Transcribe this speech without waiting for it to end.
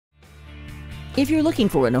If you're looking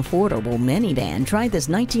for an affordable minivan, try this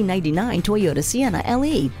 1999 Toyota Sienna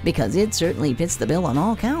LE because it certainly fits the bill on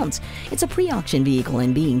all counts. It's a pre-auction vehicle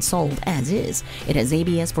and being sold as is. It has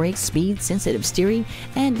ABS brakes, speed-sensitive steering,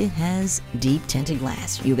 and it has deep tinted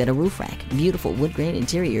glass. You get a roof rack, beautiful wood grain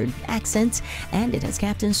interior accents, and it has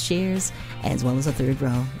captain's chairs as well as a third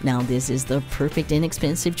row. Now this is the perfect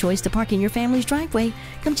inexpensive choice to park in your family's driveway.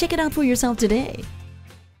 Come check it out for yourself today.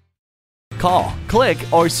 Call, click,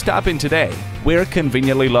 or stop in today. We're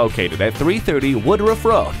conveniently located at 330 Woodruff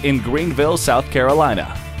Road in Greenville, South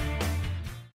Carolina.